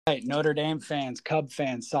Right, Notre Dame fans, Cub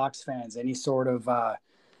fans, Sox fans, any sort of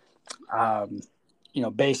um,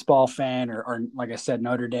 baseball fan, or like I said,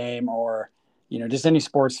 Notre Dame, or just any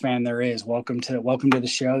sports fan there is. Welcome to the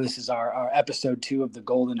show. This is our episode 2 of the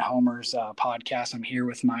Golden Homers podcast. I'm here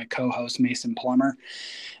with my co-host Mason Plummer.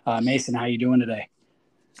 Mason, how you doing today?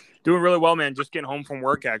 Doing really well, man. Just getting home from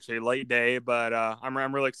work, actually, late day, but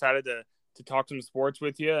I'm really excited to talk some sports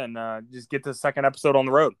with you and just get the second episode on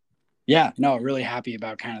the road. Yeah, no, really happy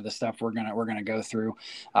about kind of the stuff we're gonna go through.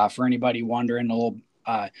 For anybody wondering a little,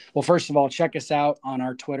 well, first of all, check us out on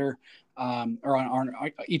our Twitter, or on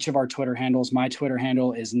each of our Twitter handles. My Twitter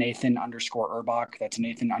handle is Nathan_Erbach. That's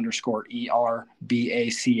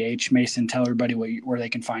Nathan_ERBACH. Mason, tell everybody where they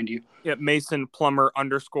can find you. Yeah, Mason Plummer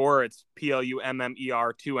 _ It's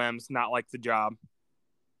PLUMMER, 2 M's, not like the job.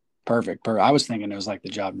 Perfect. I was thinking it was like the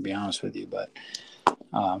job, to be honest with you, but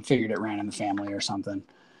figured it ran in the family or something.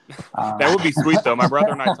 That would be sweet, though. My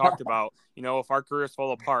brother and I talked about, if our careers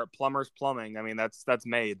fall apart, Plummer's Plumbing. I mean, that's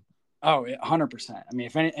made. Oh, 100%. I mean,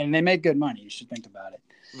 and they make good money. You should think about it.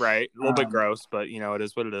 Right. A little bit gross, but it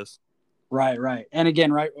is what it is. Right. And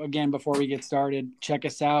again, before we get started, check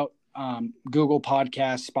us out. Google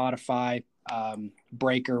Podcasts, Spotify,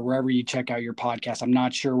 Breaker, wherever you check out your podcast. I'm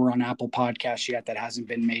not sure we're on Apple Podcasts yet. That hasn't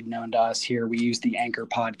been made known to us here. We use the Anchor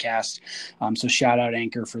podcast. So shout out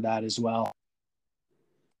Anchor for that as well.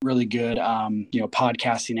 Really good,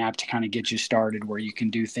 podcasting app to kind of get you started, where you can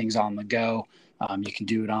do things on the go. You can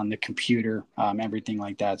do it on the computer, everything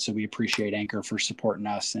like that. So we appreciate Anchor for supporting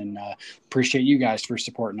us, and appreciate you guys for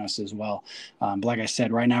supporting us as well. But like I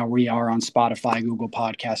said, right now we are on Spotify, Google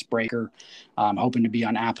Podcast, Breaker, hoping to be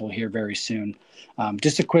on Apple here very soon.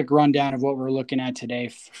 Just a quick rundown of what we're looking at today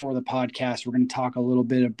for the podcast. We're going to talk a little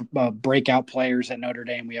bit of breakout players at Notre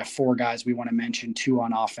Dame. We have 4 guys we want to mention, 2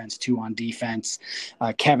 on offense, 2 on defense.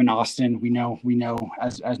 Kevin Austin, we know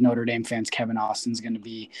as Notre Dame fans, Kevin Austin's going to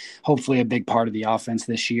be hopefully a big part of the offense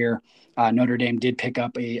this year. Notre Dame did pick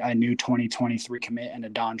up a new 2023 commit and a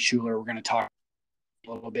Don Schuler. We're going to talk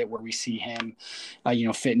a little bit where we see him,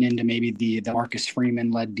 fitting into maybe the Marcus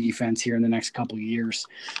Freeman-led defense here in the next couple of years,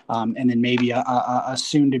 and then maybe a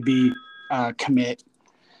soon-to-be commit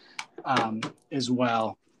as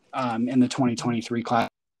well in the 2023 class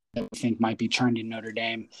that we think might be trending Notre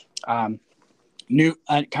Dame. New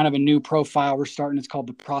kind of a new profile we're starting. It's called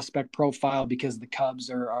the prospect profile, because the Cubs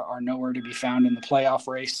are nowhere to be found in the playoff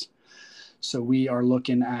race. So we are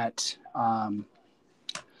looking at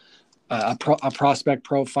a prospect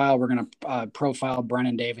profile. We're going to profile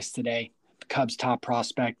Brennan Davis today, the Cubs' top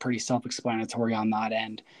prospect. Pretty self-explanatory on that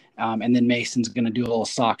end. And then Mason's going to do a little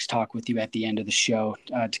Sox talk with you at the end of the show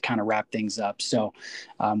to kind of wrap things up. So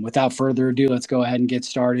without further ado, let's go ahead and get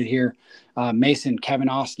started here. Mason, Kevin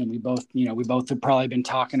Austin, we both have probably been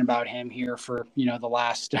talking about him here for, the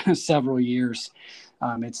last several years.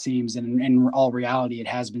 It seems, and in all reality, it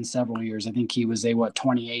has been several years. I think he was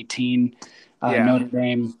 2018 Notre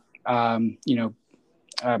Dame.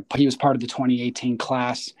 He was part of the 2018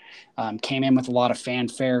 class, came in with a lot of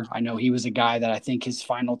fanfare. I know he was a guy that I think his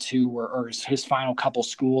final couple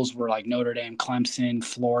schools were like Notre Dame, Clemson,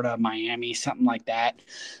 Florida, Miami, something like that.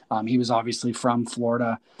 He was obviously from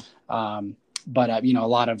Florida. But a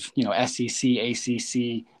lot of, SEC,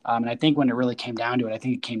 ACC. And I think when it really came down to it, I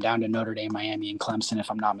think it came down to Notre Dame, Miami, and Clemson,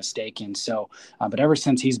 if I'm not mistaken. So, but ever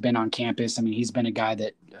since he's been on campus, I mean, he's been a guy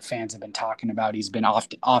that fans have been talking about. He's been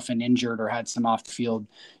often injured or had some off the field,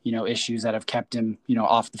 issues that have kept him,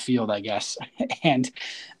 off the field, I guess. And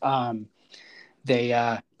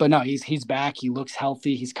but no, he's back. He looks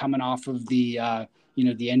healthy. He's coming off of the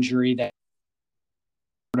injury that,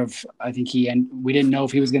 I think we didn't know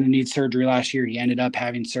if he was going to need surgery last year. He ended up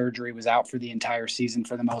having surgery, was out for the entire season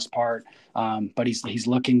for the most part. But he's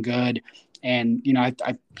looking good. And,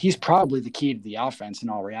 he's probably the key to the offense in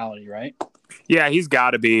all reality, right? Yeah, he's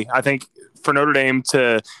got to be. I think for Notre Dame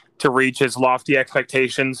to reach his lofty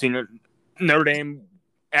expectations, Notre Dame,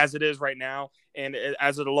 as it is right now, and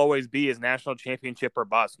as it'll always be, is national championship or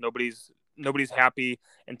bust. Nobody's happy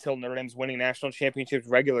until Notre Dame's winning national championships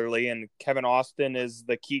regularly, and Kevin Austin is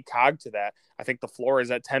the key cog to that. I think the floor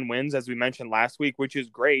is at 10 wins, as we mentioned last week, which is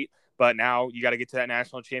great, but now you got to get to that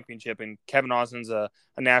national championship, and Kevin Austin's a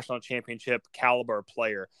national championship caliber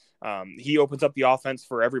player. He opens up the offense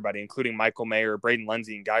for everybody, including Michael Mayer, Braden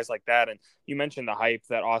Lenzy, and guys like that. And you mentioned the hype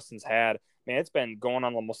that Austin's had. Man, it's been going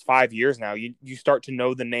on almost 5 years now. You start to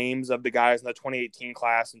know the names of the guys in the 2018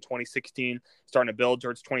 class and 2016, starting to build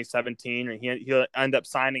towards 2017, and he'll end up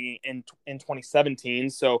signing in 2017.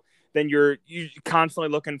 So then you're constantly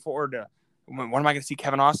looking forward to when am I going to see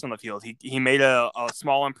Kevin Austin on the field? He made a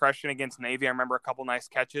small impression against Navy. I remember a couple nice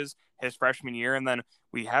catches his freshman year, and then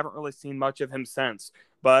we haven't really seen much of him since.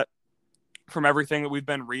 But from everything that we've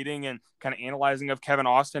been reading and kind of analyzing of Kevin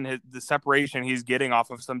Austin, the separation he's getting off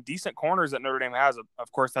of some decent corners that Notre Dame has.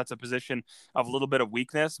 Of course, that's a position of a little bit of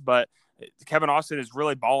weakness, but Kevin Austin is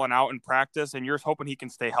really balling out in practice, and you're hoping he can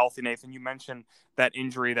stay healthy. Nathan, you mentioned that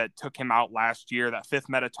injury that took him out last year, that fifth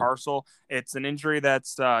metatarsal. It's an injury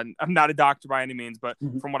that's I'm not a doctor by any means, but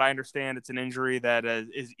from what I understand, it's an injury that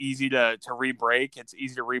is easy to re-break. It's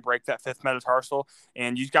easy to re-break that fifth metatarsal,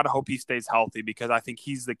 and you've got to hope he stays healthy, because I think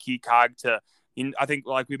he's the key cog to – I think,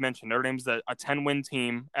 like we mentioned, Notre Dame's a 10-win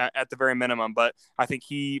team at the very minimum, but I think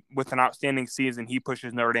he, with an outstanding season, he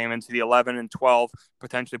pushes Notre Dame into the 11 and 12,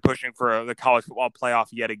 potentially pushing for the college football playoff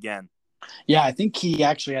yet again. Yeah, I think he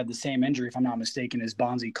actually had the same injury, if I'm not mistaken, as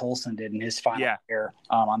Bonzie Colson did in his final year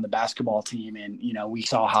on the basketball team. And, we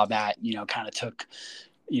saw how that, kind of took,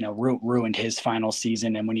 ruined his final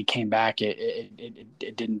season. And when he came back,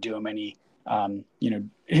 it didn't do him any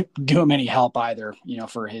do him any help either,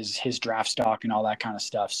 for his draft stock and all that kind of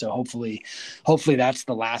stuff. So hopefully that's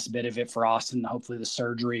the last bit of it for Austin. Hopefully the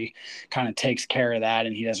surgery kind of takes care of that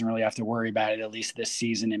and he doesn't really have to worry about it, at least this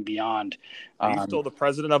season and beyond. Are you still the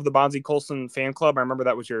president of the Bonzie Colson fan club? I remember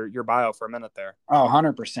that was your bio for a minute there. Oh,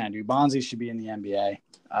 100%, dude. Bonzie should be in the NBA.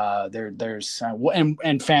 There's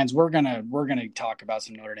and fans, we're gonna talk about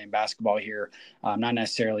some Notre Dame basketball here, not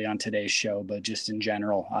necessarily on today's show, but just in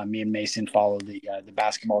general. Me and Mason follow the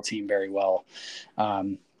basketball team very well,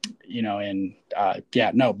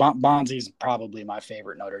 Bonzie's probably my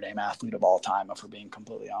favorite Notre Dame athlete of all time, if we're being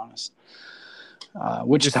completely honest.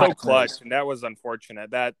 Which is so clutch, and that was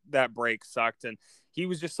unfortunate. That break sucked, and he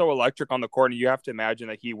was just so electric on the court, and you have to imagine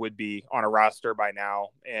that he would be on a roster by now.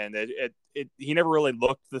 And he never really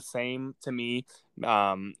looked the same to me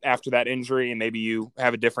after that injury, and maybe you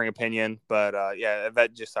have a differing opinion, but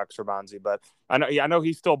that just sucks for Bonzie. But I know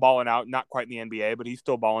he's still balling out, not quite in the NBA, but he's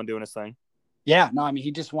still balling, doing his thing. Yeah, no, I mean,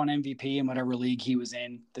 he just won MVP in whatever league he was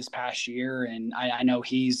in this past year. And I know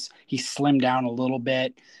he's slimmed down a little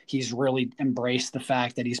bit. He's really embraced the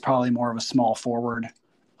fact that he's probably more of a small forward,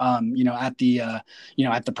 at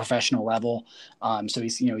the professional level. So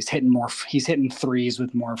he's hitting threes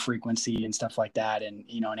with more frequency and stuff like that. And,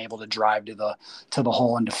 and able to drive to the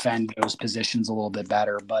hole and defend those positions a little bit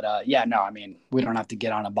better. But I mean, we don't have to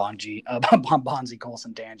get on a Bonzie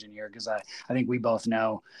Colson tangent here, because I think we both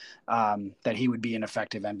know that he would be an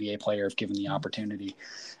effective NBA player if given the opportunity.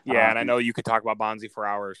 Yeah. And I know you could talk about Bonzie for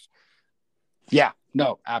hours. Yeah,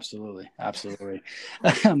 no, absolutely.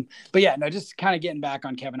 But yeah, no, just kind of getting back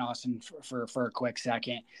on Kevin Austin for a quick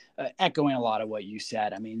second, echoing a lot of what you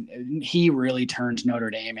said. I mean, he really turned Notre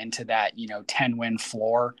Dame into that, 10-win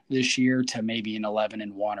floor this year to maybe an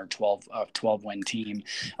 11-1 or 12-win team.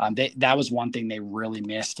 That was one thing they really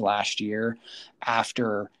missed last year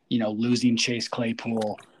after, losing Chase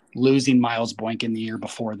Claypool, losing Miles Boykin the year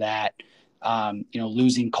before that,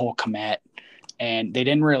 losing Cole Kmet. And they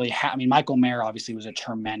didn't really have – I mean, Michael Mayer obviously was a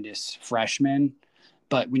tremendous freshman,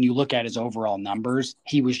 but when you look at his overall numbers,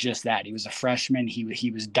 he was just that. He was a freshman. He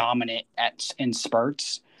was dominant in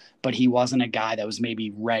spurts, but he wasn't a guy that was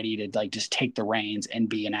maybe ready to just take the reins and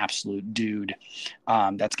be an absolute dude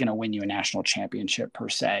that's going to win you a national championship per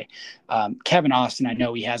se. Kevin Austin, I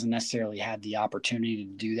know he hasn't necessarily had the opportunity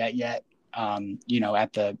to do that yet. At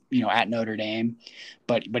Notre Dame,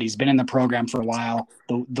 but he's been in the program for a while.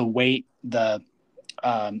 The weight,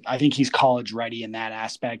 I think he's college ready in that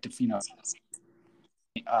aspect of,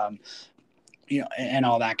 and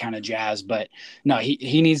all that kind of jazz. But no,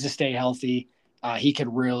 he needs to stay healthy. He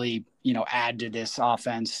could really, add to this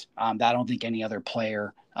offense that I don't think any other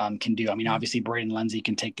player can do. I mean, obviously Braden Lindsey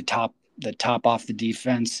can take the top off the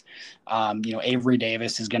defense. Avery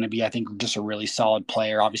Davis is going to be, I think, just a really solid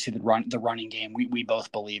player. Obviously the running game we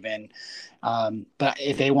both believe in. But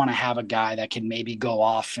if they want to have a guy that can maybe go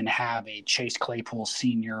off and have a Chase Claypool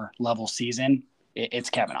senior level season, it's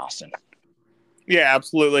Kevin Austin. Yeah,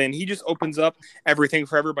 absolutely. And he just opens up everything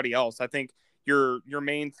for everybody else. I think your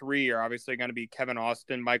main three are obviously going to be Kevin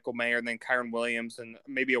Austin, Michael Mayer, and then Kyron Williams, and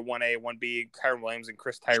maybe a 1A, 1B, Kyron Williams and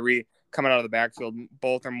Chris Tyree coming out of the backfield.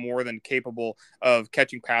 Both are more than capable of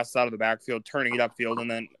catching passes out of the backfield, turning it upfield, and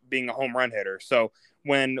then being a home run hitter. So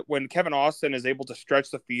when Kevin Austin is able to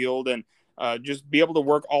stretch the field and just be able to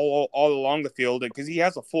work all along the field, because he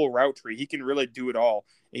has a full route tree, he can really do it all.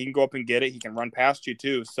 He can go up and get it. He can run past you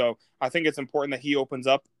too. So I think it's important that he opens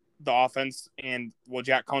up the offense, and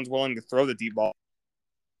Jack Cohn's willing to throw the deep ball.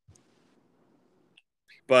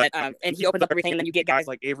 But and he opens up everything, and then you get guys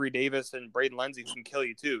like Avery Davis and Braden Lindsey who can kill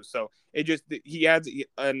you too. So he adds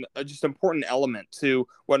a just important element to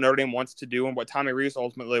what Notre Dame wants to do and what Tommy Rees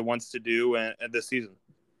ultimately wants to do this season.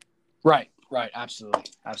 Right.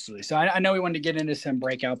 Absolutely. So I know we wanted to get into some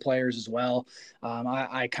breakout players as well.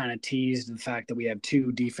 I kind of teased the fact that we have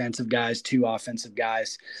 2 defensive guys, 2 offensive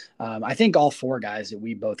guys. I think all 4 guys that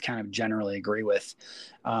we both kind of generally agree with.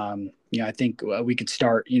 I think we could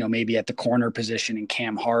start, maybe at the corner position in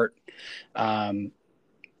Cam Hart.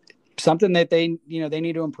 Something that they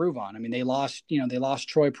need to improve on. I mean, they lost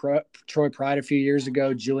Troy Pride a few years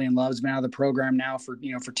ago. Julian Love's been out of the program now for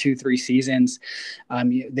 2-3 seasons.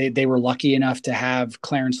 They were lucky enough to have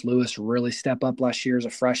Clarence Lewis really step up last year as a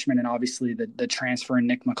freshman, and obviously the transfer in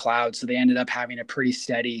Nick McLeod. So they ended up having a pretty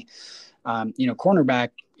steady, cornerback,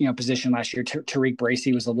 position last year. Tariq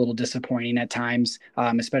Bracy was a little disappointing at times,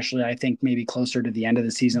 especially I think maybe closer to the end of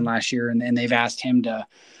the season last year. And they've asked him to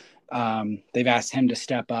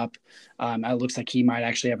step up. It looks like he might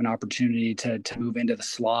actually have an opportunity to move into the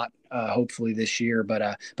slot, hopefully this year.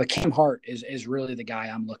 But Cam Hart is really the guy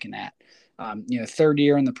I'm looking at. 3rd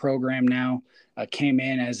year in the program now, came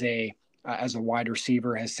in as a wide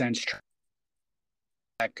receiver, has since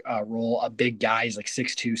role, a big guy. He's like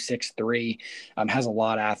 6'2", 6'3", has a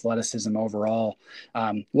lot of athleticism overall.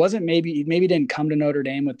 Wasn't maybe didn't come to Notre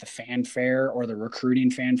Dame with the fanfare or the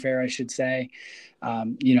recruiting fanfare, I should say,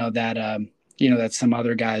 that some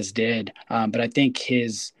other guys did. But I think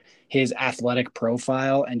his athletic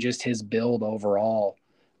profile and just his build overall,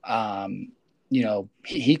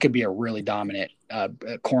 he could be a really dominant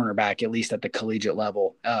cornerback, at least at the collegiate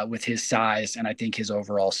level, with his size and I think his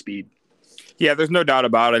overall speed. Yeah, there's no doubt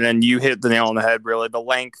about it. And you hit the nail on the head, really. The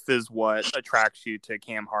length is what attracts you to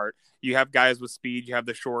Cam Hart. You have guys with speed. You have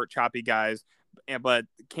the short, choppy guys. But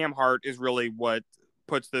Cam Hart is really what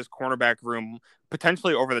puts this cornerback room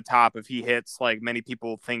potentially over the top if he hits like many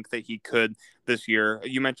people think that he could this year.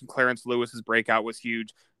 You mentioned Clarence Lewis's breakout was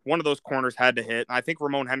huge. One of those corners had to hit. I think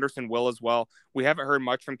Ramon Henderson will as well. We haven't heard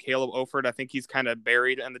much from Caleb Oford. I think he's kind of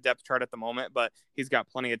buried in the depth chart at the moment, but he's got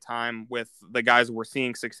plenty of time with the guys we're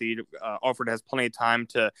seeing succeed. Oford has plenty of time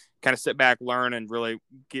to kind of sit back, learn, and really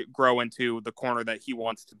grow into the corner that he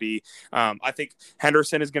wants to be. I think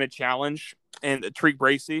Henderson is going to challenge and Tariq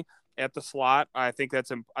Bracy at the slot. I think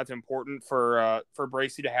that's important for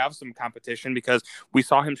Bracy to have some competition because we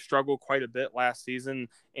saw him struggle quite a bit last season,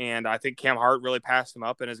 and I think Cam Hart really passed him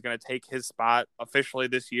up and is going to take his spot officially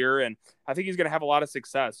this year, and I think he's going to have a lot of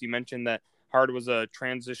success. You mentioned that Hart was a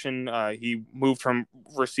transition. He moved from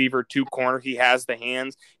receiver to corner. He has the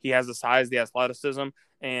hands, he has the size, the athleticism,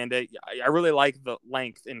 and I really like the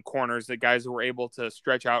length in corners, the guys who were able to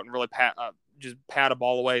stretch out and really just pat a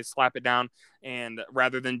ball away, slap it down, and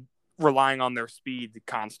rather than relying on their speed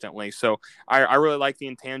constantly. So I really like the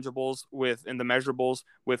intangibles and the measurables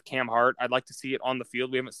with Cam Hart. I'd like to see it on the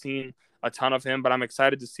field. We haven't seen a ton of him, but I'm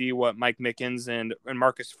excited to see what Mike Mickens and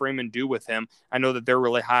Marcus Freeman do with him. I know that they're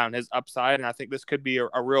really high on his upside, and I think this could be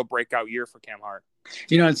a real breakout year for Cam Hart.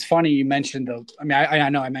 It's funny you mentioned I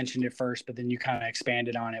know I mentioned it first, but then you kind of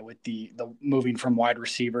expanded on it with the moving from wide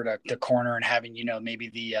receiver to corner and having, maybe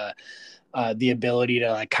the ability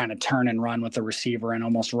to like kind of turn and run with the receiver and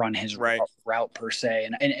almost run his route per se.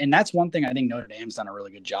 And that's one thing I think Notre Dame's done a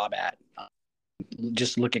really good job at.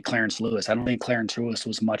 Just look at Clarence Lewis. I don't think Clarence Lewis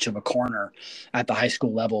was much of a corner at the high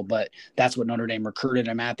school level, but that's what Notre Dame recruited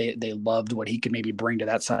him at. They loved what he could maybe bring to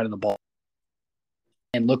that side of the ball.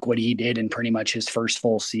 And look what he did in pretty much his first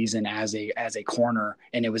full season as a corner,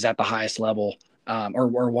 and it was at the highest level,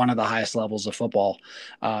 or one of the highest levels of football.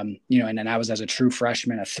 And then I was as a true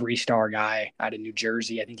freshman, a 3-star guy out of New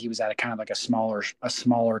Jersey. I think he was at a kind of like a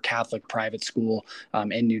smaller Catholic private school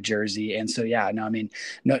in New Jersey. And so,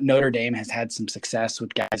 Notre Dame has had some success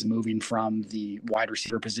with guys moving from the wide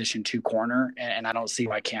receiver position to corner, and I don't see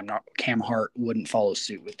why Cam Hart wouldn't follow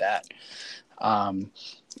suit with that.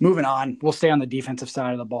 Moving on, we'll stay on the defensive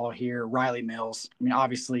side of the ball here. Riley Mills.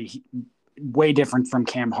 Obviously, way different from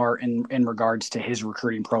Cam Hart in regards to his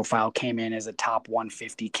recruiting profile. Came in as a top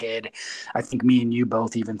 150 kid. I think me and you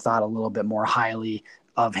both even thought a little bit more highly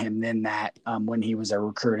of him than that when he was a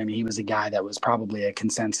recruit. He was a guy that was probably a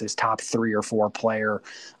consensus top 3 or 4 player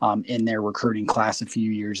in their recruiting class a few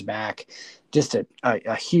years back. Just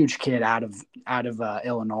a huge kid out of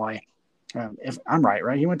Illinois. If I'm right,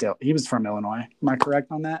 he was from Illinois. Am I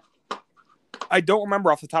correct on that? I don't remember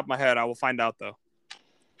off the top of my head. I will find out though.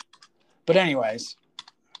 But anyways,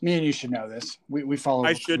 me and you should know this. We follow.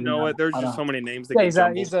 I should know it. There's just so many names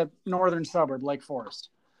that he's a northern suburb, Lake Forest.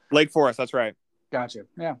 Lake Forest, that's right. Gotcha.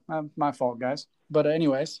 Yeah, my fault, guys. But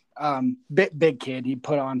anyways, big kid. He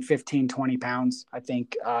put on 15, 20 pounds, I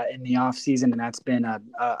think, in the off season, and that's been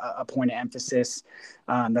a point of emphasis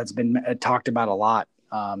that's been talked about a lot.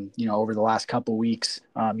 Over the last couple of weeks,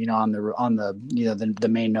 on the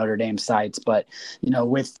main Notre Dame sites, but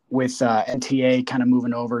with NTA kind of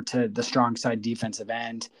moving over to the strong side defensive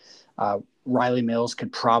end, Riley Mills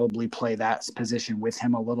could probably play that position with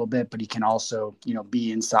him a little bit, but he can also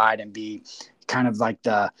be inside and be kind of like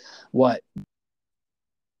to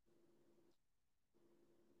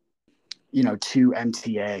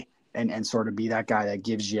MTA and sort of be that guy that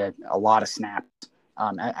gives you a lot of snaps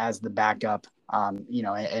as the backup.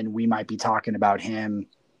 And we might be talking about him,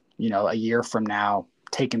 a year from now,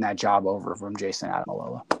 taking that job over from Jason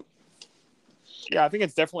Ademilola. Yeah, I think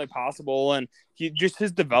it's definitely possible. And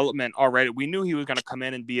his development already, we knew he was going to come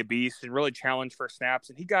in and be a beast and really challenge for snaps.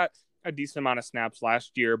 And he got a decent amount of snaps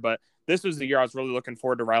last year, but this was the year I was really looking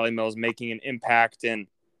forward to Riley Mills making an impact and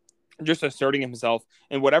just asserting himself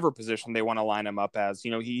in whatever position they want to line him up as.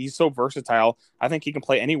 He's so versatile. I think he can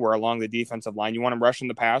play anywhere along the defensive line. You want him rushing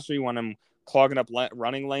the passer, you want him clogging up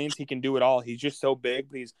running lanes, he can do it all. He's just so big,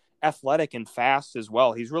 but he's athletic and fast as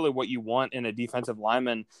well. He's really what you want in a defensive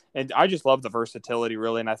lineman. And I just love the versatility,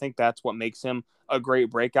 really. And I think that's what makes him a great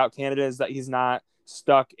breakout candidate, is that he's not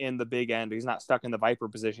stuck in the big end. He's not stuck in the Viper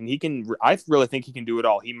position. I really think he can do it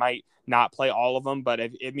all. He might not play all of them, but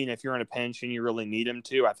if you're in a pinch and you really need him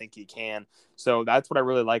to, I think he can. So that's what I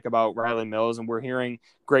really like about Riley Mills. And we're hearing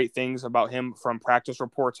great things about him from practice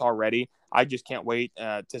reports already. I just can't wait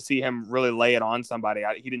to see him really lay it on somebody.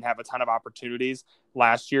 He didn't have a ton of opportunities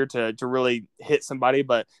last year to really hit somebody,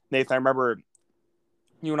 but Nathan, I remember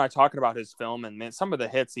you and I talking about his film, and man, some of the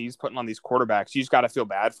hits he's putting on these quarterbacks, you just got to feel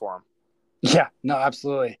bad for him. Yeah, no,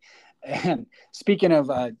 absolutely. And speaking of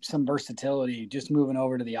some versatility, just moving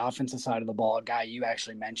over to the offensive side of the ball, a guy you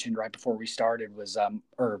actually mentioned right before we started was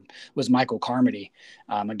Michael Carmody,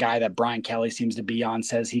 a guy that Brian Kelly seems to be on,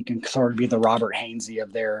 says he can sort of be the Robert Hainsey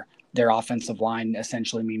of their offensive line,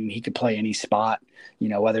 essentially, meaning he could play any spot,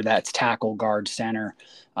 whether that's tackle, guard, center.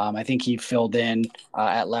 I think he filled in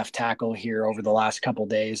at left tackle here over the last couple of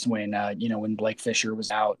days when Blake Fisher was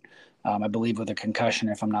out. I believe with a concussion,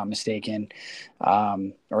 if I'm not mistaken,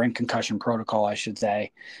 or in concussion protocol, I should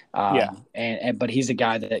say. But he's a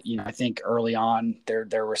guy that, I think early on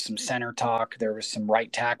there was some center talk, there was some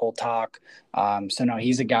right tackle talk. So no,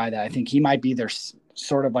 he's a guy that I think he might be their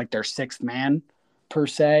sort of like their sixth man per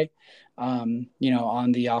se, on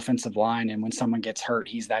the offensive line. And when someone gets hurt,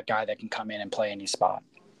 he's that guy that can come in and play any spot.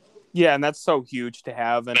 Yeah, and that's so huge to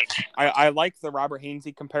have. And I like the Robert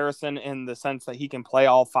Hainsey comparison in the sense that he can play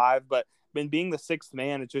all five, but in being the sixth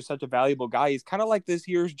man, it's just such a valuable guy. He's kind of like this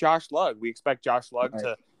year's Josh Lugg. We expect Josh Lugg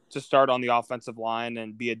to start on the offensive line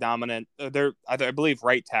and be a dominant, I believe,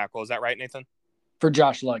 right tackle. Is that right, Nathan? For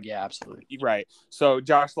Josh Lugg, yeah, absolutely. Right. So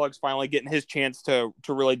Josh Lugg's finally getting his chance to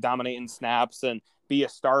really dominate in snaps and be a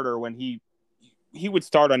starter when he would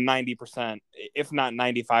start on 90%, if not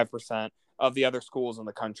 95%. Of the other schools in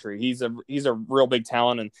the country. He's a real big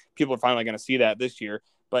talent, and people are finally going to see that this year.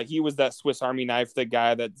 But he was that Swiss Army knife, the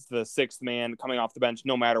guy that's the sixth man coming off the bench,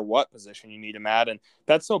 no matter what position you need him at. And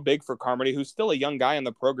that's so big for Carmody, who's still a young guy in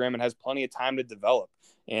the program and has plenty of time to develop.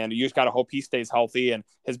 And you just got to hope he stays healthy. And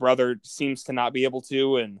his brother seems to not be able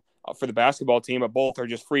to. And for the basketball team, but both are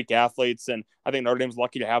just freak athletes. And I think Notre Dame's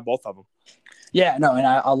lucky to have both of them. Yeah, no, and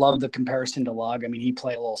I love the comparison to Lugg. I mean, he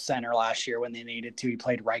played a little center last year when they needed to. He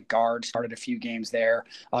played right guard, started a few games there.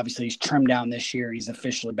 Obviously, he's trimmed down this year. He's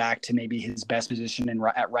officially back to maybe his best position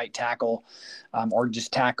at right tackle, or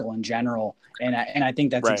just tackle in general. And I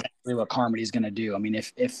think that's exactly what Carmody's going to do. I mean,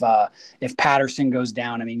 if Patterson goes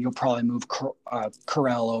down, I mean, you'll probably move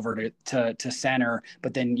Correll over to center,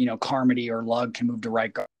 but then Carmody or Lugg can move to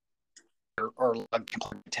right guard. Or Lugg can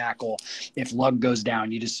play tackle. If Lugg goes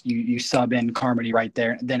down, you sub in Carmody right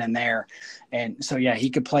there, then and there. And so, yeah, he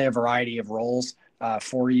could play a variety of roles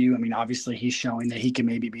for you. I mean, obviously he's showing that he can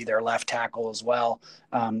maybe be their left tackle as well.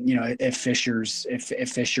 If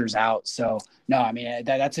Fisher's out. So no, I mean,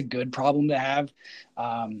 that's a good problem to have.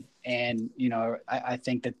 I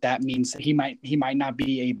think that means that he might not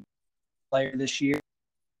be a player this year,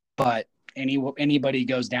 but anybody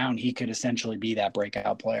goes down, he could essentially be that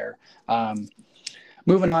breakout player.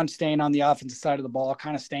 Moving on, staying on the offensive side of the ball,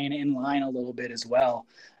 kind of staying in line a little bit as well.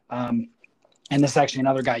 And this is actually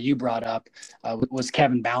another guy you brought up was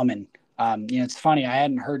Kevin Bauman. It's funny, I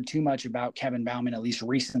hadn't heard too much about Kevin Bauman, at least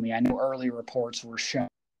recently. I know early reports were showing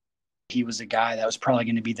he was a guy that was probably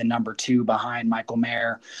going to be the number 2 behind Michael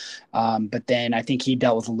Mayer. But then I think he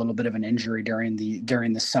dealt with a little bit of an injury during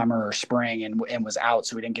the summer or spring and was out,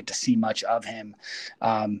 so we didn't get to see much of him.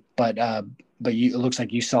 But it looks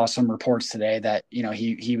like you saw some reports today that,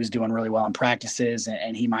 he was doing really well in practices,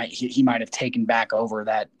 and he might have taken back over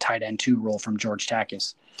that tight end 2 role from George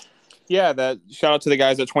Takis. Yeah, that shout out to the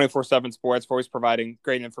guys at 24/7 Sports for always providing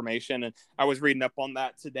great information. And I was reading up on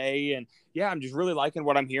that today, and yeah, I'm just really liking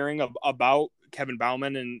what I'm hearing about Kevin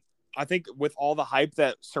Bauman. And I think with all the hype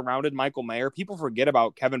that surrounded Michael Mayer, people forget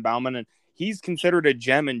about Kevin Bauman, and he's considered a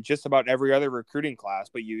gem in just about every other recruiting class.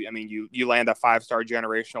 But you land a 5-star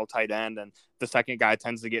generational tight end, and the second guy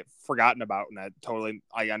tends to get forgotten about, and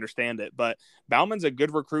I understand it. But Bauman's a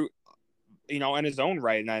good recruit, in his own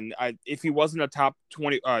right. And if he wasn't a top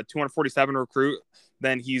 247 recruit,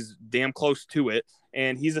 then he's damn close to it.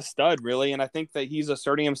 And he's a stud, really. And I think that he's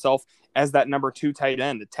asserting himself as that number 2 tight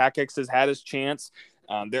end. Takix has had his chance.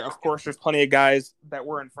 There's plenty of guys that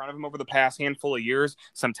were in front of him over the past handful of years.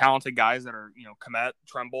 Some talented guys that are, Kmet,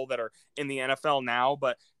 Tremble, that are in the NFL now.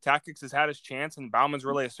 But Takix has had his chance, and Bauman's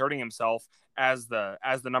really asserting himself as the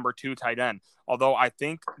number 2 tight end. Although I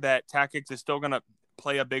think that Takix is still going to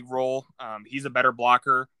play a big role. He's a better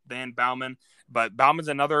blocker than Bauman, but Bauman's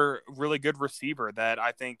another really good receiver that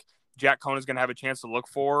I think Jack Cohn is going to have a chance to look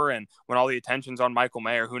for. And when all the attention's on Michael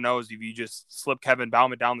Mayer, who knows if you just slip Kevin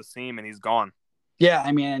Bauman down the seam and he's gone. Yeah,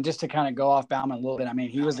 and just to kind of go off Bauman a little bit,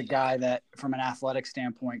 he was a guy that from an athletic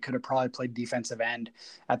standpoint could have probably played defensive end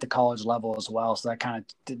at the college level as well. So that kind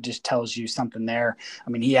of just tells you something there.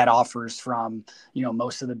 He had offers from,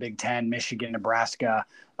 most of the Big Ten, Michigan, Nebraska,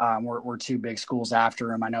 were 2 big schools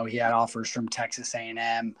after him. I know he had offers from Texas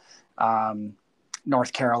A&M,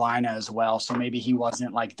 North Carolina as well. So maybe he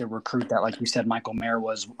wasn't like the recruit that, like you said, Michael Mayer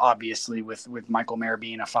was, obviously with Michael Mayer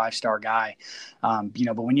being a 5-star guy.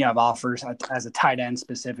 But when you have offers as a tight end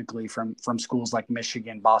specifically from schools like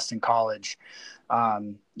Michigan, Boston College,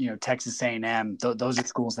 Texas A&M, those are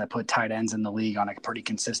schools that put tight ends in the league on a pretty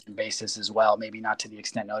consistent basis as well. Maybe not to the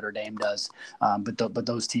extent Notre Dame does, but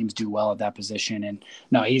those teams do well at that position. And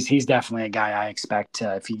no, he's definitely a guy I expect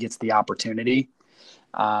if he gets the opportunity.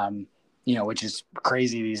 Which is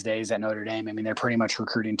crazy these days at Notre Dame. They're pretty much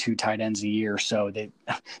recruiting 2 tight ends a year. So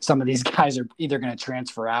some of these guys are either going to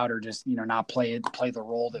transfer out or just, not play the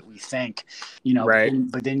role that we think, Right.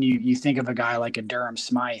 But then you think of a guy like a Durham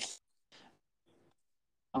Smythe,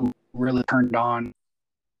 who really turned on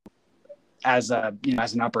as an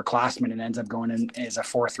upperclassman and ends up going in as a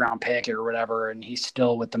 4th-round pick or whatever, and he's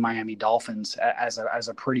still with the Miami Dolphins as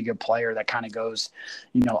a pretty good player that kind of goes,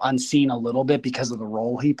 unseen a little bit because of the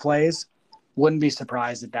role he plays. Wouldn't be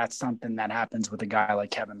surprised if that's something that happens with a guy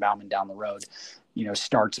like Kevin Bauman down the road.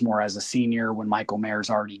 Starts more as a senior when Michael Mayer's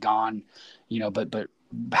already gone, but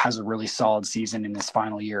has a really solid season in his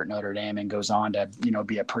final year at Notre Dame and goes on to,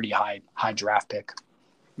 be a pretty high draft pick.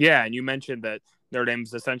 Yeah, and you mentioned that Notre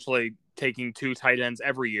Dame's essentially taking 2 tight ends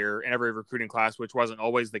every year in every recruiting class, which wasn't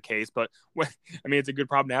always the case. But it's a good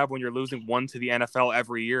problem to have when you're losing 1 to the NFL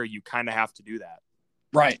every year. You kind of have to do that.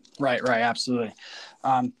 Right. Absolutely.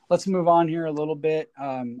 Let's move on here a little bit.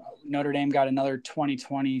 Notre Dame got another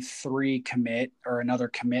 2023 commit, or another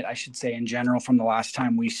commit, I should say, in general from the last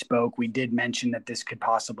time we spoke. We did mention that this could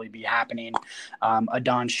possibly be happening.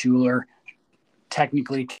 Adon Schuler,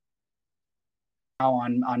 technically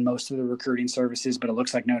on most of the recruiting services, but it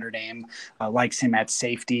looks like Notre Dame likes him at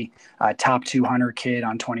safety. Top 200 kid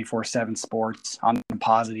on 24/7 Sports. On the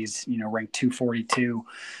composite, he's ranked 242.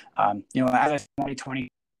 Out of 2020,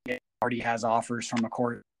 already has offers from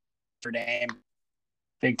Notre Dame,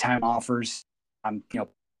 big time offers. Down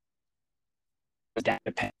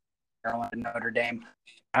to Penn, Maryland, Notre Dame.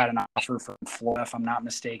 Had an offer from Florida, if I'm not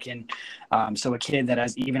mistaken. So a kid that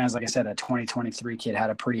like I said, a 2023 kid had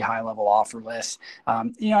a pretty high level offer list.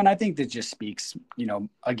 And I think that just speaks,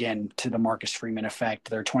 again, to the Marcus Freeman effect.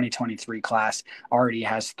 Their 2023 class already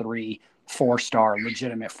has 3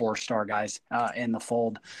 legitimate 4-star guys in the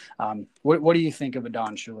fold. What do you think of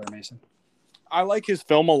Adon Schuler, Mason? I like his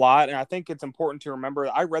film a lot, and I think it's important to remember.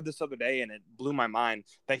 I read this other day, and it blew my mind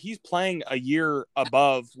that he's playing a year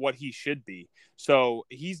above what he should be. So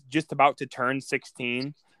he's just about to turn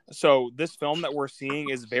 16. So this film that we're seeing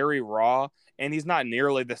is very raw, and he's not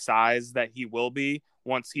nearly the size that he will be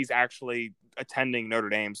once he's actually attending Notre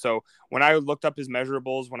Dame. So when I looked up his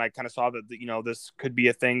measurables, when I kind of saw that, this could be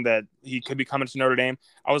a thing that he could be coming to Notre Dame,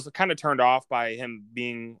 I was kind of turned off by him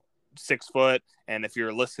being 6 foot. And if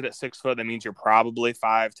you're listed at 6 foot, that means you're probably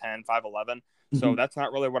 5'10", 5'11". So that's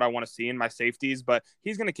not really what I want to see in my safeties, but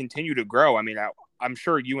he's going to continue to grow. I'm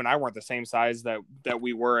sure you and I weren't the same size that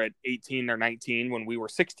we were at 18 or 19 when we were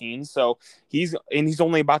 16. So he's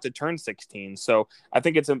only about to turn 16. So I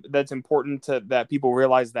think that's important that people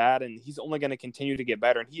realize that, and he's only going to continue to get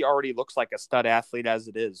better. And he already looks like a stud athlete as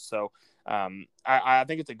it is. So I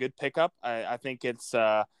think it's a good pickup. I think it's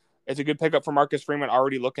a good pickup for Marcus Freeman,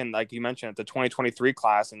 already looking, like you mentioned, at the 2023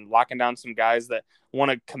 class and locking down some guys that want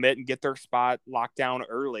to commit and get their spot locked down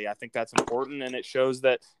early. I think that's important, and it shows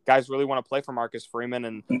that guys really want to play for Marcus Freeman.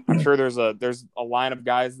 And I'm sure there's a line of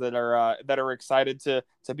guys that are excited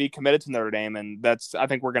to be committed to Notre Dame, and I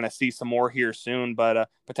think we're going to see some more here soon, but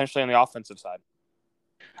potentially on the offensive side.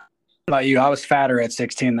 About you, I was fatter at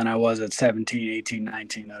 16 than I was at 17, 18,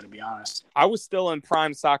 19, though, to be honest. I was still in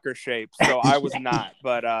prime soccer shape, so I was not.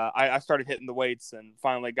 But I started hitting the weights and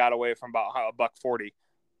finally got away from about $140.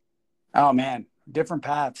 Oh man, different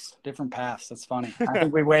paths. That's funny. I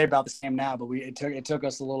think we weigh about the same now, but it took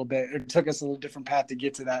us a little bit. It took us a little different path to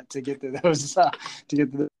get to that. To get to those.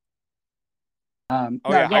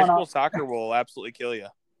 High school soccer will absolutely kill you.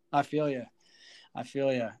 I feel you.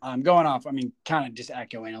 Going off, I mean, kind of just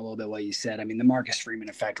echoing a little bit what you said. I mean, the Marcus Freeman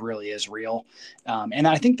effect really is real. And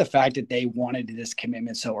I think the fact that they wanted this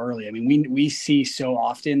commitment so early, I mean, we see so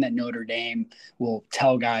often that Notre Dame will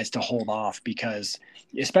tell guys to hold off because,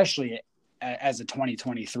 especially as a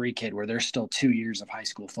 2023 kid where there's still 2 years of high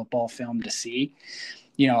school football film to see,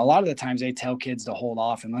 a lot of the times they tell kids to hold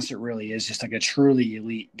off unless it really is just like a truly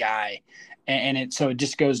elite guy. And it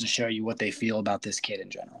just goes to show you what they feel about this kid in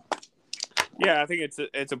general. Yeah, I think it's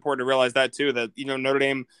important to realize that too, that, Notre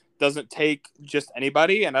Dame doesn't take just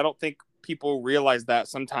anybody. And I don't think people realize that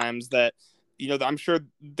sometimes that, I'm sure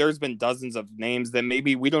there's been dozens of names that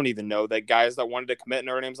maybe we don't even know, that guys that wanted to commit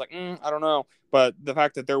Notre Dame's like, I don't know. But the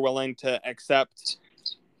fact that they're willing to accept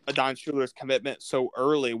Don Schuler's commitment so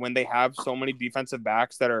early when they have so many defensive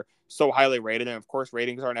backs that are so highly rated, and of course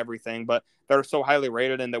ratings aren't everything, but they're so highly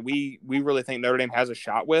rated and that we really think Notre Dame has a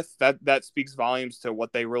shot with, that speaks volumes to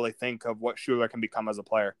what they really think of what Schuler can become as a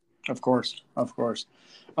player. Of course.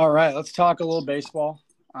 All right, let's talk a little baseball.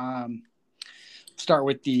 Start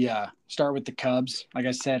with the Cubs. Like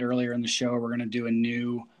I said earlier in the show, we're going to do a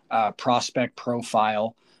new prospect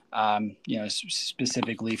profile.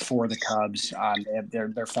 Specifically for the Cubs. They have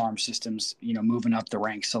their farm systems, moving up the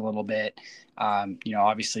ranks a little bit.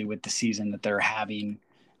 Obviously with the season that they're having,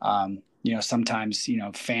 sometimes,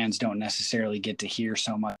 fans don't necessarily get to hear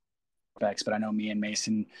so much, but I know me and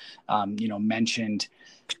Mason, mentioned,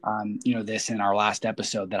 this in our last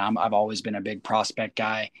episode that I've always been a big prospect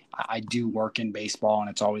guy. I do work in baseball, and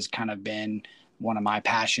it's always kind of been one of my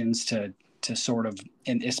passions to sort of,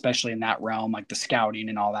 and especially in that realm, like the scouting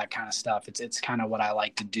and all that kind of stuff. It's kind of what I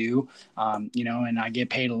like to do, and I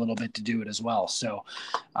get paid a little bit to do it as well. So,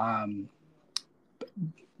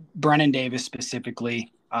 Brennan Davis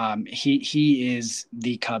specifically, he is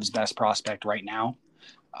the Cubs' best prospect right now.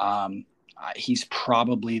 He's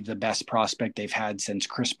probably the best prospect they've had since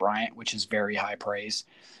Chris Bryant, which is very high praise.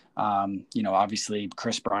 Obviously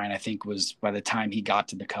Chris Bryant, I think, was, by the time he got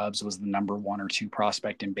to the Cubs, was the number 1 or 2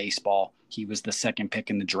 prospect in baseball. He was the second pick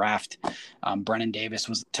in the draft. Brennan Davis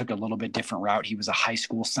took a little bit different route. He was a high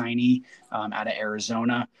school signee out of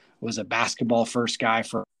Arizona, was a basketball first guy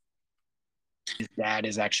for. His dad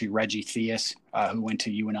is actually Reggie Theus, who went to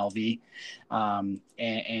UNLV. And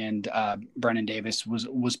Brennan Davis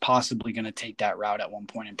was possibly going to take that route at one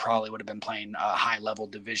point and probably would have been playing high level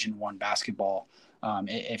Division I basketball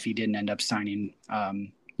if he didn't end up signing,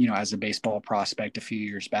 as a baseball prospect a few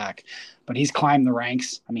years back. But he's climbed the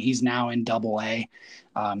ranks. I mean, he's now in Double-A.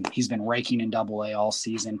 He's been raking in Double-A all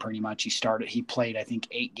season pretty much. He played, I think,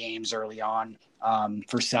 8 games early on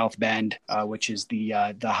for South Bend, which is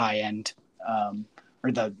the high end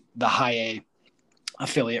or the high A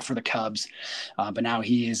affiliate for the Cubs. But now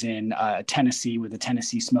he is in Tennessee with the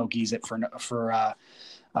Tennessee Smokies for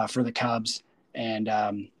the Cubs.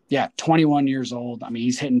 And 21 years old. I mean,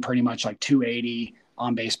 he's hitting pretty much like 280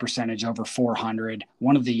 on base percentage, over 400.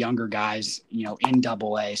 One of the younger guys, in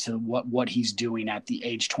Double-A. So what he's doing at the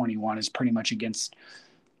age 21 is pretty much against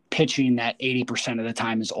pitching that 80% of the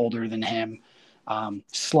time is older than him.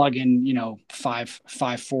 Slugging,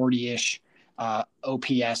 540-ish.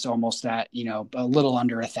 OPS almost at, a little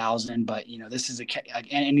under 1,000, but this is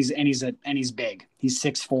he's big. He's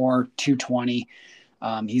 6'4", 220.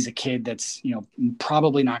 He's a kid that's,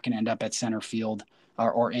 probably not going to end up at center field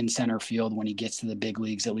or in center field when he gets to the big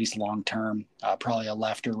leagues, at least long-term, probably a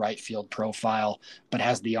left or right field profile, but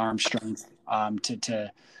has the arm strength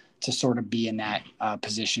to sort of be in that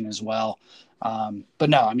position as well. But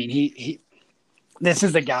no, I mean, this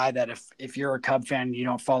is the guy that if you're a Cub fan and you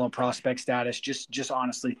don't follow prospect status, just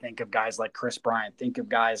honestly think of guys like Chris Bryant. Think of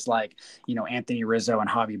guys like, Anthony Rizzo and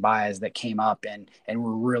Javi Baez that came up and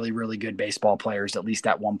were really, really good baseball players, at least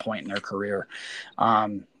at one point in their career.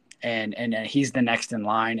 And he's the next in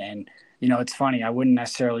line. And, it's funny. I wouldn't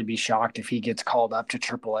necessarily be shocked if he gets called up to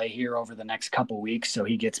AAA here over the next couple of weeks. So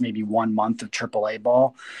he gets maybe 1 month of AAA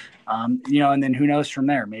ball, and then who knows from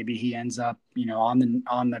there? Maybe he ends up,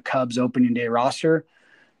 on the Cubs opening day roster.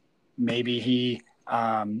 Maybe he,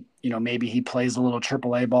 maybe he plays a little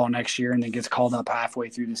AAA ball next year and then gets called up halfway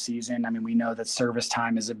through the season. I mean, we know that service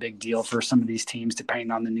time is a big deal for some of these teams,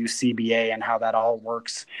 depending on the new CBA and how that all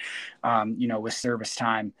works, with service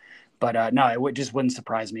time. But no, it just wouldn't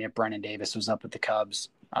surprise me if Brennan Davis was up with the Cubs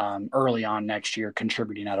early on next year,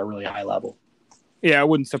 contributing at a really high level. Yeah, it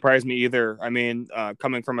wouldn't surprise me either. I mean,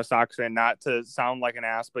 coming from a Sox fan, not to sound like an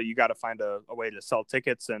ass, but you got to find a way to sell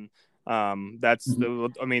tickets, and that's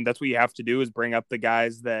what you have to do is bring up the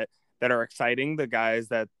guys that are exciting, the guys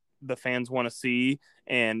that the fans want to see,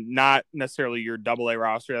 and not necessarily your AA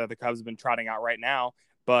roster that the Cubs have been trotting out right now,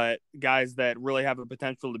 but guys that really have the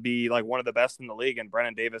potential to be like one of the best in the league. And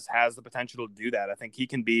Brennan Davis has the potential to do that. I think he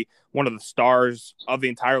can be one of the stars of the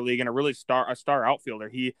entire league and a star outfielder.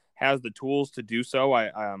 He has the tools to do so.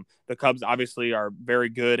 The Cubs obviously are very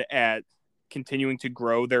good at continuing to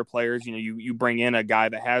grow their players. You bring in a guy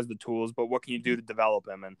that has the tools, but what can you do to develop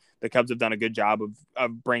him? And the Cubs have done a good job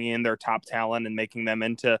of bringing in their top talent and making them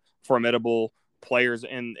into formidable players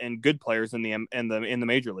and good players in the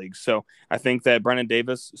major leagues. So I think that Brennan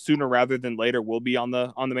Davis, sooner rather than later, will be on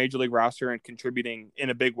the major league roster and contributing in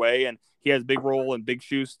a big way. And he has a big role and big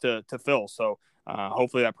shoes to fill. So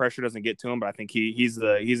hopefully that pressure doesn't get to him. But I think he's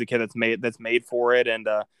a kid that's made for it, and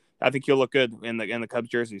I think he'll look good in the Cubs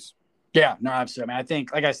jerseys. Yeah, no, absolutely. I mean, I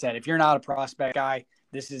think, like I said, if you're not a prospect guy,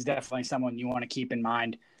 this is definitely someone you want to keep in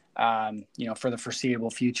mind, for the foreseeable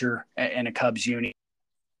future in a Cubs uni.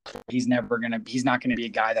 He's not going to be a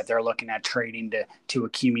guy that they're looking at trading to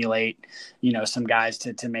accumulate, some guys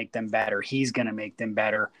to make them better. He's going to make them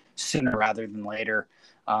better sooner rather than later.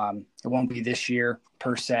 It won't be this year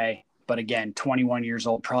per se, but again, 21 years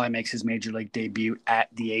old, probably makes his major league debut at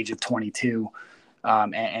the age of 22.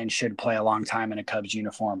 And should play a long time in a Cubs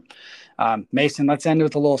uniform. Mason, let's end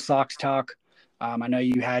with a little Sox talk. I know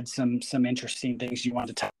you had some interesting things you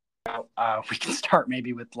wanted to talk about. We can start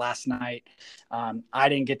maybe with last night. I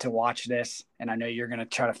didn't get to watch this, and I know you're going to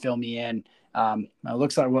try to fill me in. It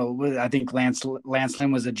looks like, I think Lance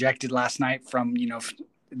Lynn was ejected last night from,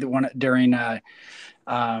 the one during go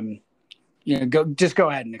ahead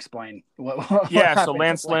and explain. So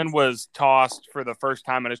Lance Lynn was tossed for the first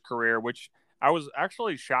time in his career, which I was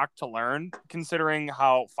actually shocked to learn, considering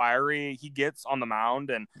how fiery he gets on the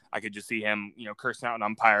mound, and I could just see him, cursing out an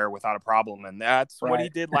umpire without a problem, and that's what he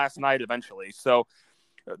did last night eventually. So,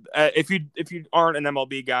 if you aren't an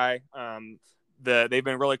MLB guy, they've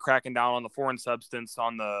been really cracking down on the foreign substance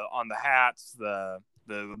on the hats, the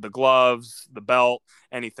gloves, the belt,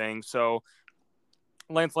 anything. So,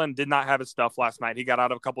 Lance Lynn did not have his stuff last night. He got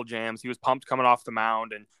out of a couple jams. He was pumped coming off the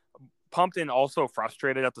mound, and pumped and also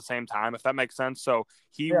frustrated at the same time, if that makes sense. So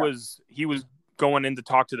he was going in to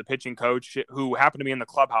talk to the pitching coach, who happened to be in the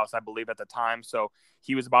clubhouse, I believe, at the time. So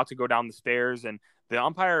he was about to go down the stairs, and the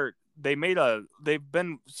umpire, they've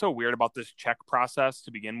been so weird about this check process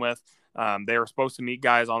to begin with. They were supposed to meet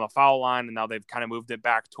guys on the foul line, and now they've kind of moved it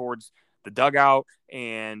back towards the dugout,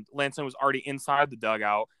 and Lance Lynn was already inside the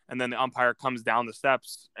dugout, and then the umpire comes down the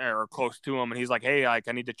steps or close to him, and he's like, "Hey, I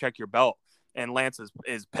need to check your belt." And Lance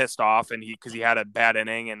is pissed off, and because he had a bad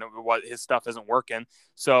inning and his stuff isn't working.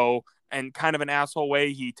 So, and kind of an asshole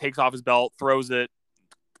way, he takes off his belt, throws it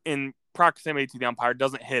in proximity to the umpire,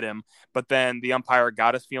 doesn't hit him, but then the umpire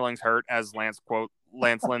got his feelings hurt, as Lance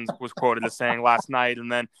Lynn was quoted as saying last night,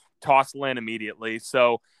 and then tossed Lynn immediately.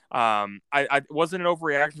 So, I wasn't an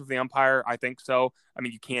overreaction for the umpire. I think so. I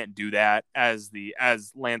mean, you can't do that as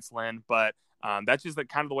Lance Lynn, but that's just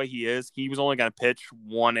kind of the way he is. He was only going to pitch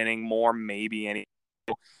one inning more, maybe any.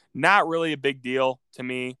 Not really a big deal to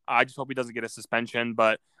me. I just hope he doesn't get a suspension.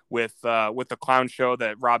 But with the clown show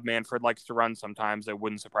that Rob Manfred likes to run sometimes, it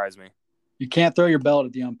wouldn't surprise me. You can't throw your belt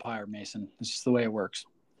at the umpire, Mason. It's just the way it works.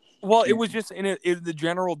 Well, it was just in the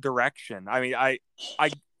general direction. I mean,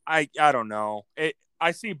 I don't know.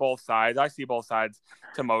 I see both sides. I see both sides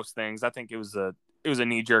to most things. I think it was a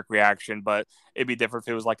knee-jerk reaction, but it'd be different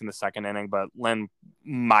if it was like in the second inning. But Lynn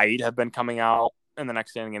might have been coming out in the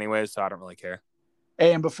next inning anyway, so I don't really care.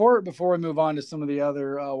 Hey, and before we move on to some of the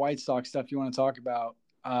other White Sox stuff you want to talk about,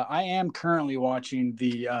 I am currently watching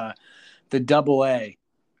the Double A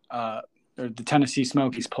or the Tennessee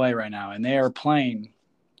Smokies play right now, and they are playing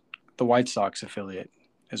the White Sox affiliate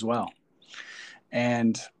as well.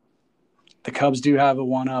 And the Cubs do have a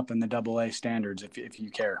one-up in the Double-A standards if you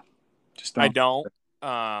care. Just I don't.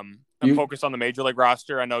 I'm focused on the Major League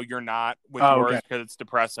roster. I know you're not with yours because it's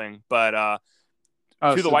depressing. But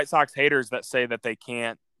the White Sox haters that say that they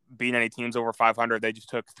can't beat any teams over 500, they just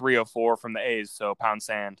took 304 from the A's, so pound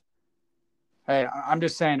sand. Hey, I'm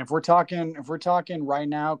just saying, if we're talking right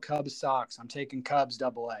now, Cubs Sox, I'm taking Cubs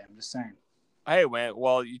Double-A. I'm just saying. Hey,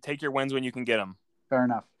 well, you take your wins when you can get them. Fair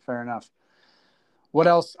enough. What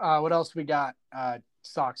else we got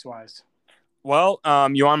Sox wise? Well,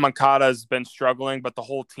 Yoan Moncada has been struggling, but the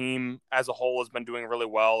whole team as a whole has been doing really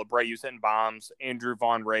well. Abreu's hitting bombs. Andrew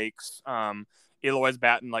Vaughn rakes. Eloy's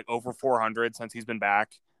batting like over 400 since he's been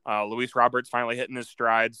back. Luis Roberts finally hitting his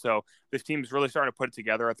stride. So this team is really starting to put it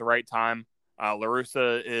together at the right time. La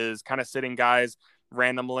Russa is kind of sitting guys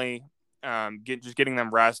randomly, getting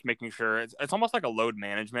them rest, making sure it's almost like a load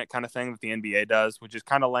management kind of thing that the NBA does, which is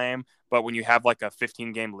kind of lame. But when you have like a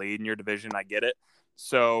 15-game lead in your division, I get it.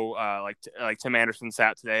 So like Tim Anderson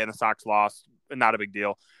sat today and the Sox lost, not a big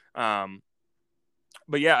deal.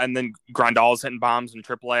 But yeah, and then Grandal's hitting bombs in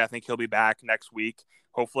AAA. I think he'll be back next week.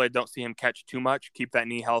 Hopefully I don't see him catch too much, keep that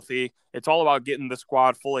knee healthy. It's all about getting the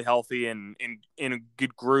squad fully healthy and in a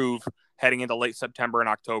good groove heading into late September and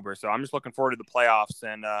October. So I'm just looking forward to the playoffs,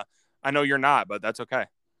 and I know you're not, but that's okay.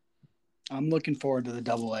 I'm looking forward to the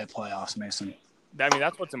Double-A playoffs, Mason. I mean,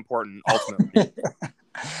 that's what's important ultimately.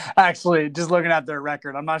 Actually, just looking at their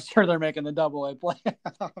record, I'm not sure they're making the Double-A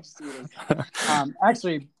playoffs.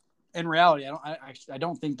 Actually, in reality, I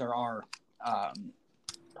don't think there are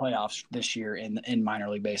playoffs this year in minor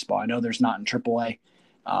league baseball. I know there's not in AAA,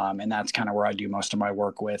 and that's kind of where I do most of my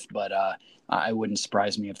work with. But it wouldn't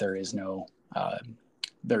surprise me if there is nothing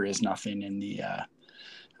in the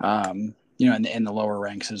in the lower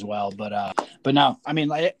ranks as well. But no, I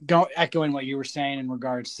mean, echoing what you were saying in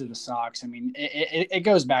regards to the Sox. I mean, it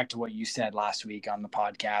goes back to what you said last week on the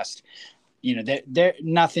podcast. They're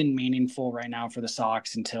nothing meaningful right now for the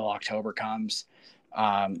Sox until October comes.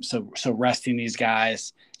 So resting these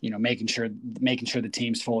guys, making sure the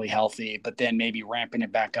team's fully healthy, but then maybe ramping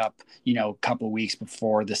it back up, a couple of weeks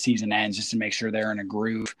before the season ends, just to make sure they're in a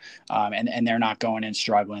groove, and they're not going in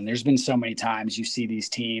struggling. There's been so many times you see these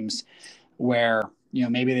teams where,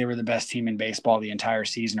 maybe they were the best team in baseball the entire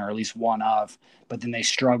season, or at least one of, but then they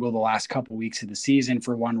struggle the last couple of weeks of the season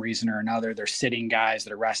for one reason or another. They're sitting guys,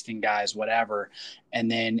 they're resting guys, whatever. And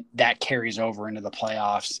then that carries over into the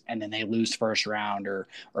playoffs, and then they lose first round, or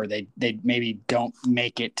they maybe don't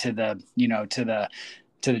make it to the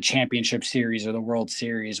championship series or the World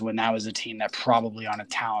Series, when that was a team that probably on a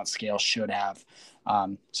talent scale should have.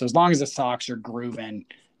 So as long as the Sox are grooving,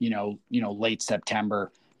 late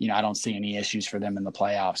September, I don't see any issues for them in the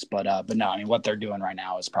playoffs. But no, I mean, what they're doing right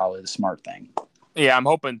now is probably the smart thing. Yeah, I'm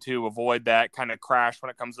hoping to avoid that kind of crash when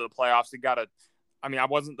it comes to the playoffs. I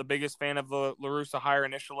wasn't the biggest fan of the La Russa hire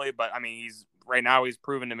initially, but I mean, he's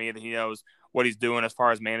proven to me that he knows what he's doing as far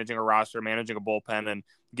as managing a roster, managing a bullpen, and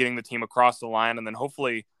getting the team across the line, and then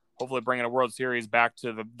hopefully bringing a World Series back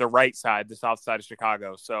to the right side, the south side of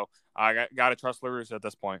Chicago. So I got to trust La Russa at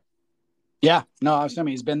this point. Yeah, no, I mean,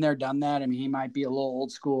 he's been there, done that. I mean, he might be a little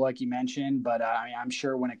old school, like you mentioned, but I'm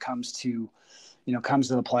sure when it comes to the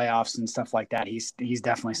playoffs and stuff like that, he's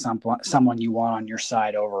definitely someone you want on your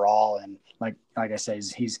side overall. And like I say,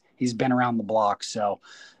 he's been around the block. So,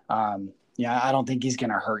 I don't think he's going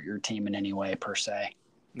to hurt your team in any way per se.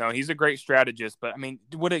 No, he's a great strategist, but I mean,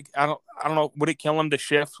 I don't know, would it kill him to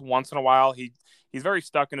shift once in a while? He's very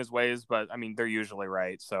stuck in his ways, but I mean, they're usually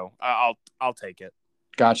right. So I'll take it.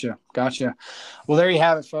 Gotcha. Well, there you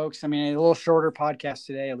have it, folks. I mean, a little shorter podcast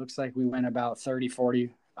today. It looks like we went about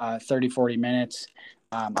 40 minutes.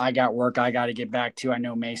 I got work I got to get back to. I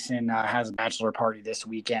know Mason has a bachelor party this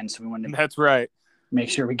weekend, so we wanted to That's right. Make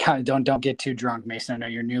sure we don't get too drunk, Mason. I know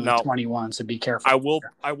you're newly 21, so be careful.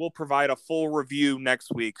 I will provide a full review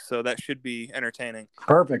next week, so that should be entertaining.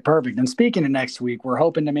 Perfect. And speaking of next week, we're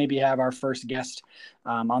hoping to maybe have our first guest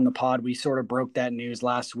on the pod. We sort of broke that news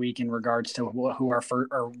last week in regards to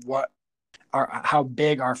how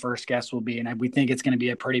big our first guest will be, and we think it's going to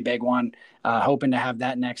be a pretty big one. Hoping to have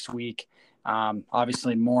that next week.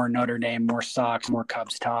 Obviously, more Notre Dame, more Sox, more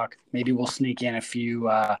Cubs talk. Maybe we'll sneak in a few.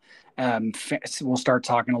 We'll start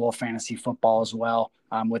talking a little fantasy football as well,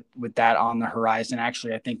 with that on the horizon.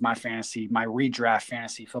 Actually, I think my redraft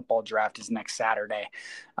fantasy football draft is next Saturday,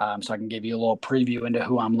 so I can give you a little preview into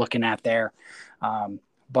who I'm looking at there.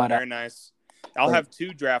 Very nice. I'll have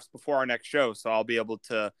 2 drafts before our next show, so I'll be able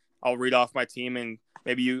to. I'll read off my team, and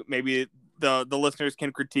maybe the listeners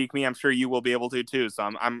can critique me. I'm sure you will be able to too.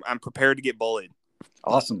 So I'm prepared to get bullied.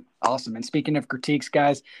 Awesome. And speaking of critiques,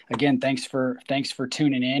 guys, again, thanks for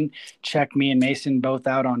tuning in. Check me and Mason both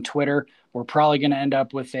out on Twitter. We're probably going to end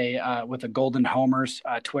up with a Golden Homers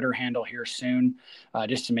Twitter handle here soon,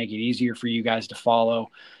 just to make it easier for you guys to follow.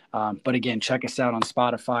 But again, check us out on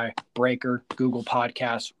Spotify, Breaker, Google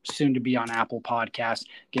Podcasts, soon to be on Apple Podcasts.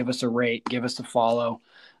 Give us a rate, give us a follow,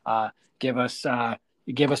 give us a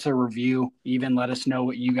review. Even let us know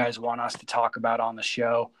what you guys want us to talk about on the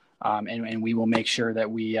show. And we will make sure that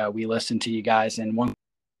we listen to you guys. And we'll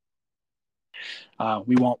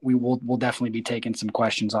definitely be taking some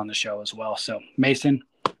questions on the show as well. So Mason,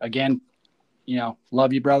 again,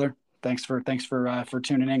 love you, brother. Thanks for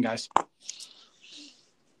tuning in, guys.